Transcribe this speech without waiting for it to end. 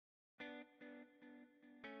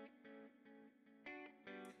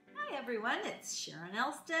everyone, it's Sharon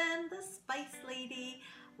Elston, the Spice Lady,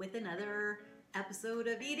 with another episode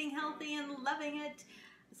of Eating Healthy and Loving It.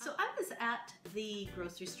 So I was at the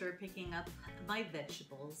grocery store picking up my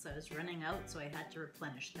vegetables. I was running out, so I had to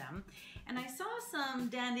replenish them. And I saw some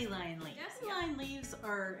dandelion leaves. Dandelion leaves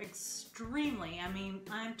are extremely,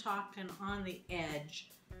 I'm talking on the edge,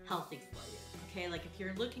 healthy for you. Okay, like if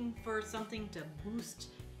you're looking for something to boost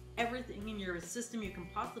everything in your system you can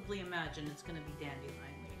possibly imagine, it's going to be dandelion leaves.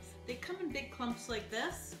 They come in big clumps like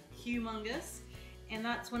this, humongous, and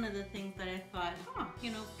that's one of the things that I thought,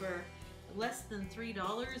 for less than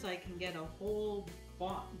 $3 I can get a whole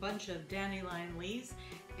bunch of dandelion leaves,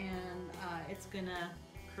 and it's going to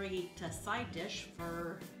create a side dish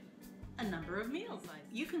for a number of meals.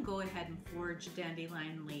 You can go ahead and forage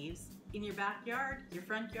dandelion leaves in your backyard, your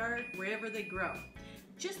front yard, wherever they grow,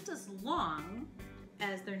 just as long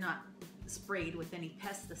as they're not sprayed with any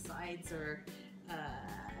pesticides or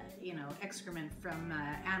excrement from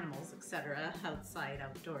animals, etc., outside,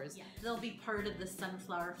 outdoors. Yeah. They'll be part of the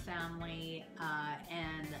sunflower family,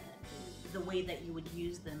 and the way that you would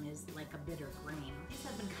use them is like a bitter green. These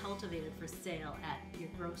have been cultivated for sale at your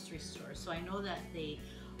grocery store, so I know that they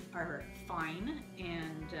are fine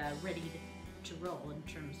and ready to roll in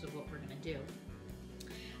terms of what we're going to do.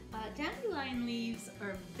 Dandelion leaves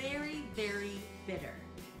are very, very bitter.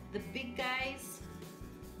 The big guys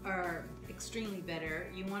are extremely bitter.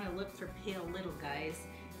 You want to look for pale little guys,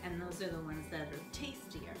 and those are the ones that are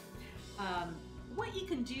tastier. What you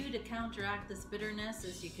can do to counteract this bitterness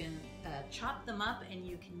is you can chop them up and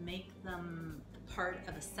you can make them part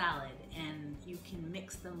of a salad, and you can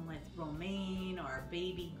mix them with romaine or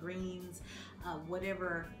baby greens,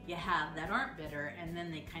 whatever you have that aren't bitter, and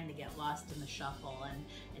then they kind of get lost in the shuffle, and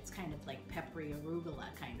it's kind of like peppery arugula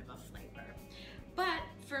kind of a flavor. But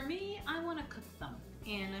for me, I want to cook them,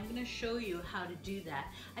 and I'm going to show you how to do that.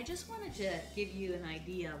 I just wanted to give you an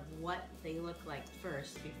idea of what they look like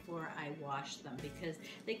first before I wash them, because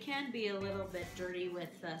they can be a little bit dirty with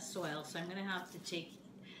soil, so I'm going to have to take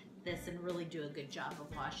this and really do a good job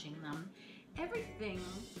of washing them. Everything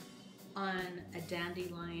on a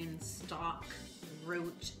dandelion stalk,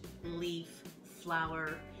 root, leaf,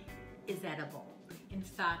 flower is edible. In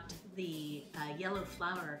fact, the yellow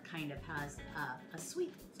flower kind of has a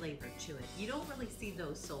sweet flavor to it. You don't really see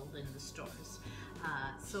those sold in the stores.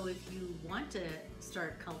 So if you want to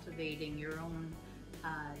start cultivating your own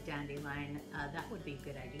dandelion, that would be a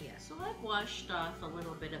good idea. So I've washed off a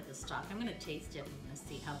little bit of the stalk. I'm going to taste it and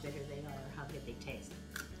see how bitter they are or how good they taste.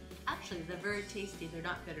 Actually, they're very tasty. They're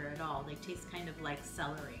not bitter at all. They taste kind of like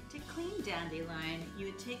celery. To clean dandelion, you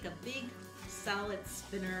would take a big salad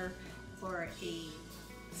spinner or a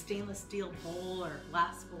stainless steel bowl or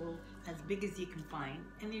glass bowl as big as you can find,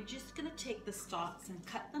 and you're just going to take the stalks and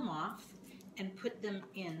cut them off and put them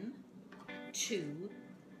in to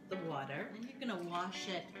the water, and you're going to wash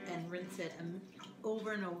it and rinse it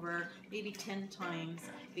over and over, maybe 10 times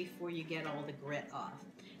before you get all the grit off.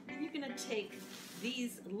 And you're going to take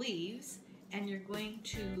these leaves and you're going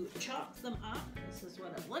to chop them up. This is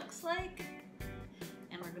what it looks like.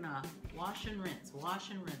 And we're gonna wash and rinse,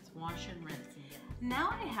 wash and rinse, wash and rinse.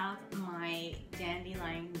 Now I have my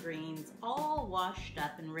dandelion greens all washed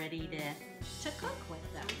up and ready to cook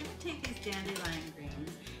with them. We're gonna take these dandelion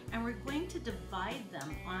greens and we're going to divide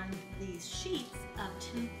them on these sheets of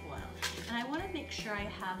tin foil. And I wanna make sure I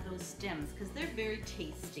have those stems because they're very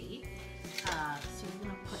tasty. So we're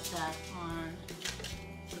gonna put that on,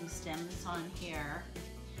 some stems on here.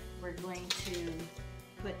 We're going to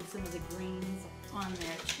put some of the greens on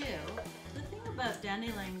there too. The thing about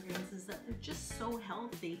dandelion greens is that they're just so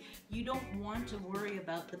healthy. You don't want to worry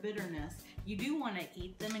about the bitterness. You do want to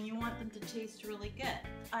eat them and you want them to taste really good.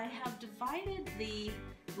 I have divided the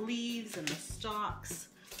leaves and the stalks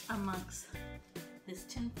amongst this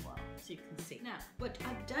tin foil, so you can see. Now, what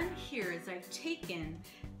I've done here is I've taken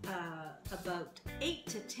about 8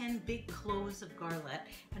 to 10 big cloves of garlic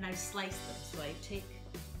and I've sliced them. So I take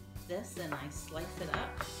this and I slice it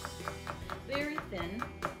up very thin.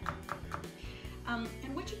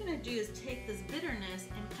 And what you're going to do is take this bitterness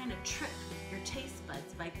and kind of trick your taste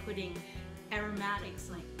buds by putting aromatics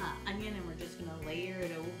like onion, and we're just going to layer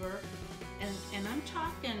it over. And I'm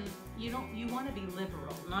talking, you want to be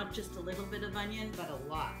liberal, not just a little bit of onion, but a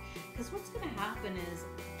lot. Because what's going to happen is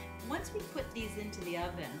once we put these into the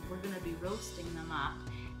oven, we're going to be roasting them up.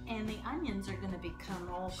 And the onions are going to become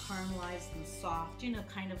all caramelized and soft,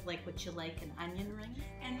 kind of like what you like in onion ring.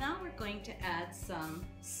 And now we're going to add some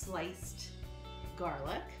sliced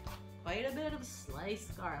garlic, quite a bit of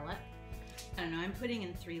sliced garlic. I don't know, I'm putting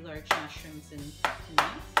in 3 large mushrooms in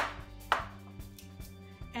this.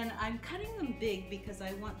 And I'm cutting them big because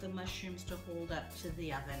I want the mushrooms to hold up to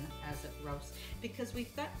the oven as it roasts, because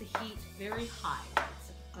we've got the heat very high.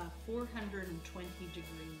 It's 420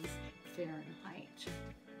 degrees Fahrenheit.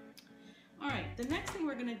 All right, the next thing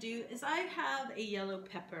we're gonna do is I have a yellow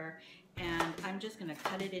pepper, and I'm just gonna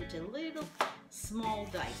cut it into little small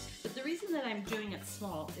dice. But the reason that I'm doing it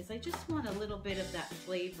small is I just want a little bit of that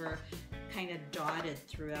flavor kind of dotted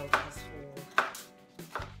throughout this whole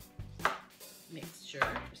mixture.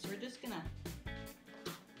 So we're just gonna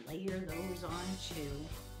layer those on too.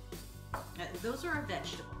 Those are our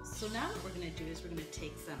vegetables. So now what we're gonna do is we're gonna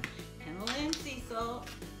take some Dandelion sea salt,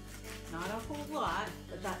 not a whole lot,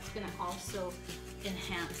 but that's gonna also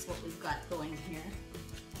enhance what we've got going here.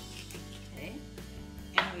 Okay,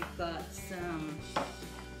 and we've got some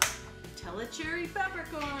Telecherry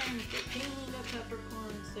peppercorns, the king of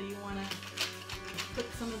peppercorns, so you wanna put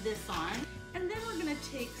some of this on. And then we're gonna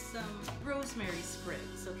take some rosemary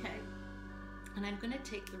sprigs, okay? And I'm gonna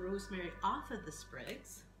take the rosemary off of the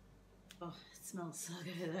sprigs. Oh, it smells so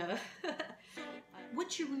good.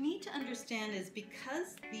 What you need to understand is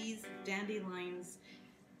because these dandelions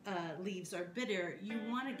leaves are bitter, you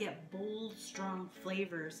want to get bold, strong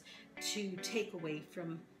flavors to take away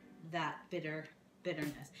from that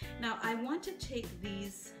bitterness. Now I want to take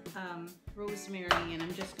these rosemary, and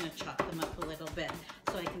I'm just going to chop them up a little bit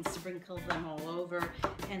so I can sprinkle them all over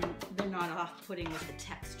and they're not off-putting with the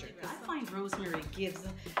texture. I find rosemary gives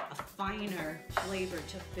a finer flavor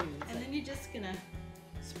to food. And then you're just going to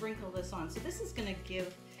sprinkle this on. So this is going to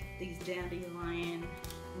give these dandelion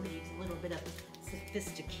leaves a little bit of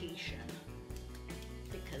sophistication,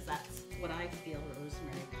 because that's what I feel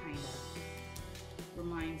rosemary kind of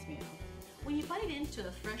reminds me of. When you bite into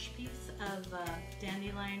a fresh piece of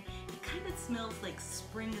dandelion, it kind of smells like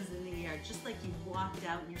spring is in the air, just like you walked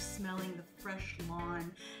out and you're smelling the fresh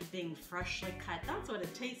lawn being freshly cut. That's what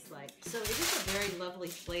it tastes like. So it is a very lovely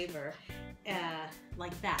flavor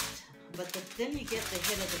like that. But then you get the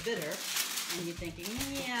hit of the bitter and you're thinking,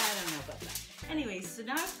 yeah, I don't know about that. Anyway, so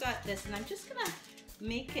now I've got this, and I'm just gonna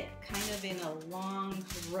make it kind of in a long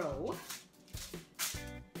row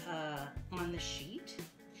on the sheet.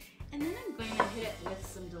 And then I'm going to hit it with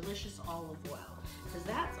some delicious olive oil, because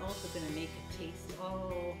that's also going to make it taste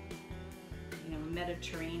all, you know,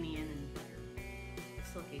 Mediterranean and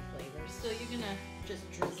silky flavors. So you're going to just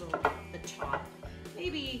drizzle the top,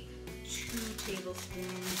 maybe 2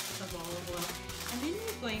 tablespoons of olive oil, and then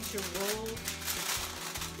you're going to roll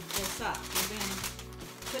this up. You're going to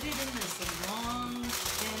put it in this long,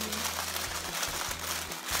 thin,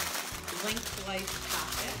 lengthwise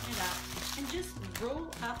packet, and just roll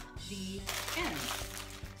up the ends.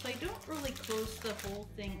 So I don't really close the whole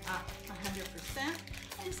thing up 100%.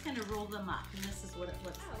 I'm just going to roll them up, and this is what it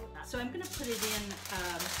looks like. So I'm going to put it in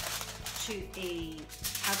to a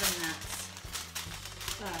oven that's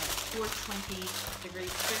 420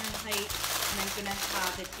 degrees Fahrenheit, and I'm going to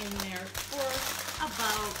have it in there for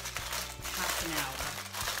about half an hour.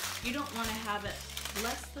 You don't want to have it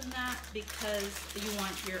less than that, because you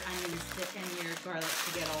want your onions and your garlic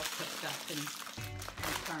to get all cooked up and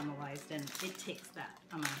caramelized, and it takes that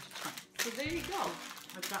amount of time. So there you go.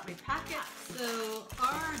 I've got my packet. So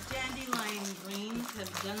our dandelion greens have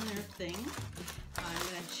done their thing. I'm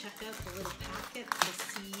going to check out the little packet to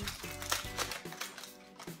see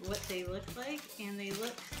what they look like, and they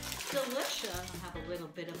look delicious. I'll have a little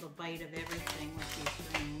bit of a bite of everything with these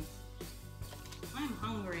greens. I'm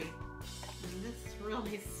hungry. And this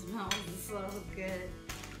really smells so good. It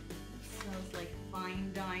smells like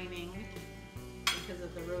fine dining because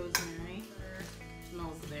of the rosemary. It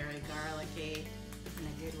smells very garlicky in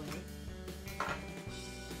a good way. You can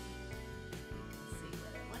see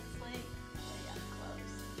what it looks like way up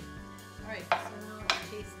close. Alright, so now let's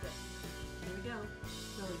taste it. Here we go.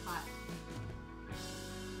 It's really hot.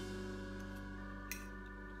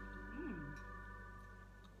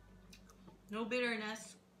 No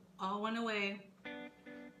bitterness. All went away.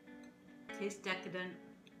 Tastes decadent.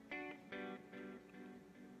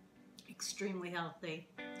 Extremely healthy.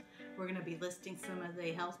 We're going to be listing some of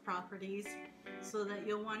the health properties so that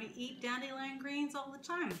you'll want to eat dandelion greens all the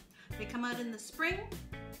time. They come out in the spring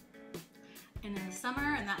and in the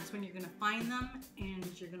summer, and that's when you're going to find them, and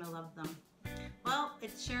you're going to love them. Well,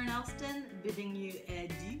 it's Sharon Elston bidding you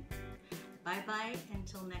adieu. Bye-bye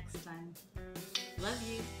until next time. Love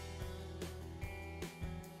you.